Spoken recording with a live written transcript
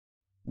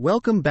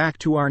Welcome back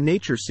to our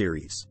nature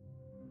series.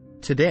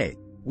 Today,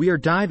 we are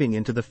diving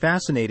into the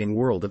fascinating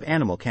world of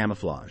animal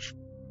camouflage.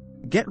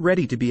 Get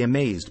ready to be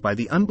amazed by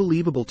the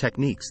unbelievable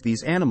techniques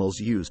these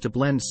animals use to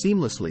blend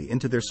seamlessly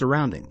into their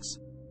surroundings.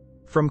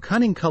 From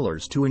cunning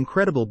colors to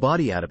incredible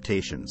body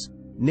adaptations,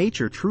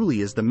 nature truly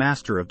is the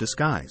master of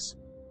disguise.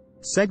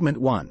 Segment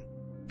 1.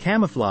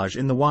 Camouflage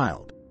in the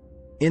wild.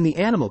 In the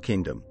animal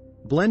kingdom,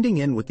 blending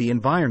in with the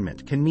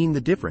environment can mean the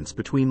difference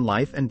between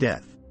life and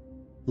death.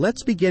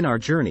 Let's begin our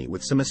journey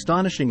with some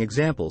astonishing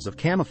examples of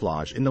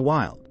camouflage in the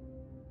wild.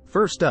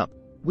 First up,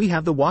 we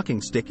have the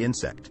walking stick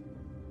insect.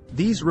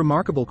 These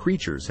remarkable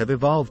creatures have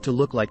evolved to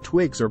look like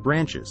twigs or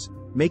branches,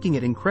 making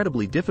it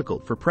incredibly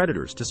difficult for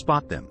predators to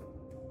spot them.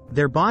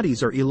 Their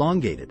bodies are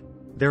elongated,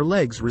 their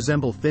legs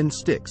resemble thin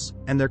sticks,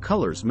 and their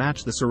colors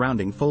match the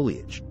surrounding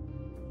foliage.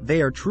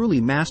 They are truly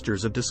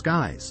masters of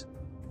disguise.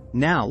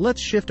 Now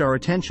let's shift our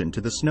attention to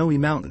the snowy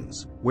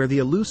mountains, where the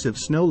elusive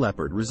snow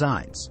leopard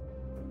resides.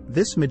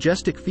 This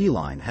majestic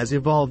feline has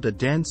evolved a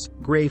dense,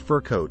 gray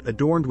fur coat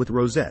adorned with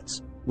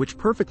rosettes, which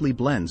perfectly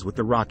blends with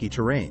the rocky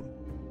terrain.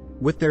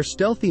 With their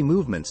stealthy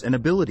movements and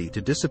ability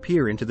to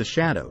disappear into the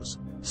shadows,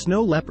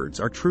 snow leopards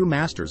are true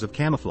masters of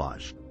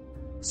camouflage.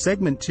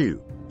 Segment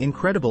 2.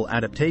 Incredible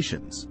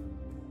adaptations.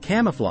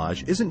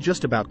 Camouflage isn't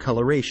just about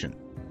coloration.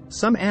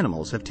 Some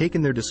animals have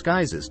taken their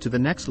disguises to the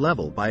next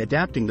level by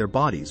adapting their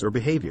bodies or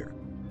behavior.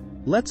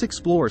 Let's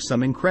explore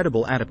some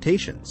incredible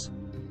adaptations.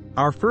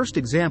 Our first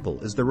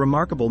example is the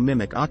remarkable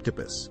mimic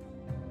octopus.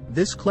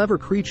 This clever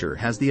creature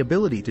has the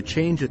ability to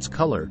change its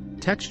color,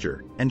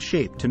 texture, and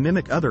shape to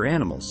mimic other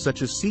animals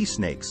such as sea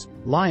snakes,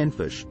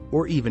 lionfish,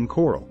 or even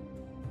coral.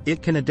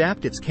 It can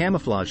adapt its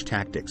camouflage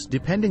tactics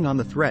depending on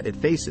the threat it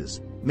faces,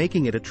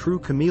 making it a true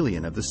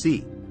chameleon of the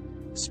sea.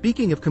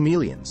 Speaking of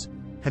chameleons,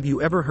 have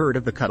you ever heard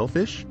of the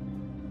cuttlefish?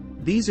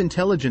 These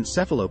intelligent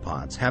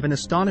cephalopods have an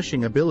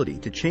astonishing ability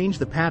to change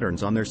the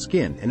patterns on their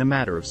skin in a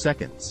matter of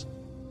seconds.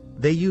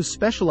 They use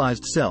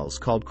specialized cells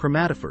called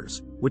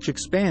chromatophores, which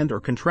expand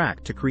or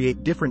contract to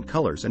create different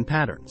colors and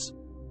patterns.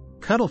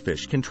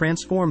 Cuttlefish can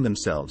transform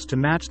themselves to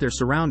match their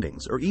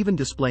surroundings or even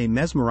display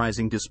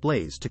mesmerizing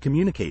displays to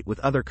communicate with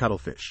other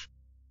cuttlefish.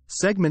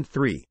 Segment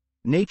 3.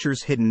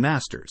 Nature's Hidden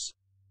Masters.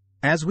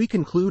 As we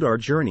conclude our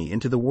journey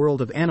into the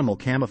world of animal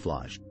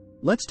camouflage,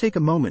 let's take a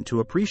moment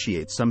to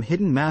appreciate some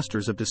hidden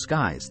masters of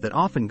disguise that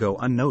often go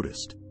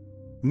unnoticed.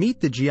 Meet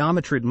the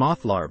geometrid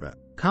moth larvae,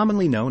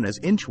 commonly known as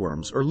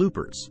inchworms or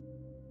loopers.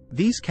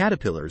 These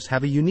caterpillars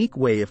have a unique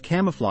way of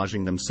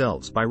camouflaging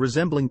themselves by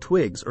resembling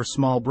twigs or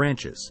small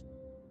branches.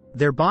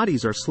 Their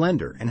bodies are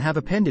slender and have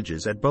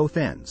appendages at both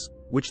ends,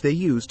 which they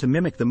use to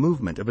mimic the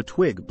movement of a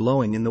twig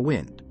blowing in the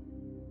wind.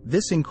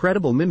 This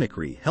incredible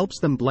mimicry helps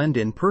them blend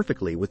in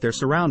perfectly with their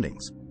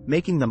surroundings,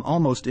 making them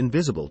almost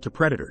invisible to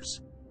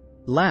predators.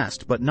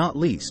 Last but not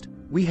least,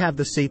 we have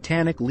the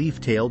satanic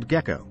leaf-tailed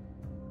gecko.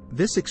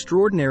 This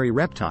extraordinary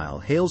reptile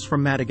hails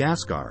from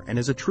Madagascar and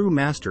is a true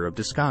master of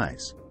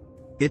disguise.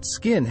 Its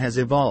skin has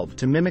evolved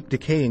to mimic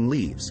decaying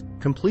leaves,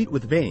 complete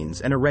with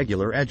veins and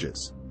irregular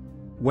edges.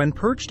 When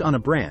perched on a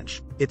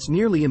branch, it's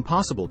nearly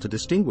impossible to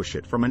distinguish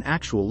it from an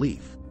actual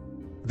leaf.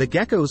 The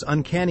gecko's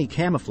uncanny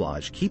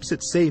camouflage keeps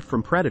it safe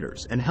from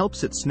predators and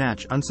helps it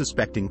snatch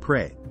unsuspecting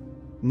prey.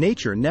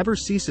 Nature never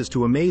ceases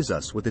to amaze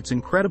us with its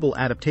incredible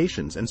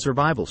adaptations and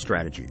survival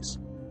strategies.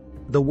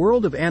 The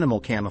world of animal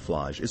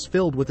camouflage is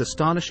filled with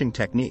astonishing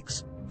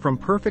techniques, from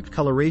perfect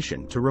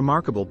coloration to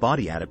remarkable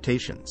body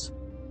adaptations.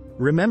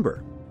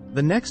 Remember,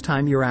 the next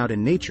time you're out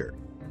in nature,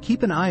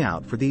 keep an eye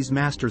out for these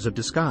masters of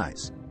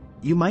disguise.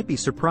 You might be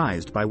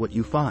surprised by what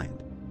you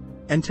find.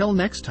 Until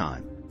next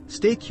time,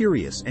 stay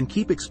curious and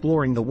keep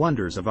exploring the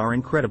wonders of our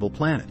incredible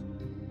planet.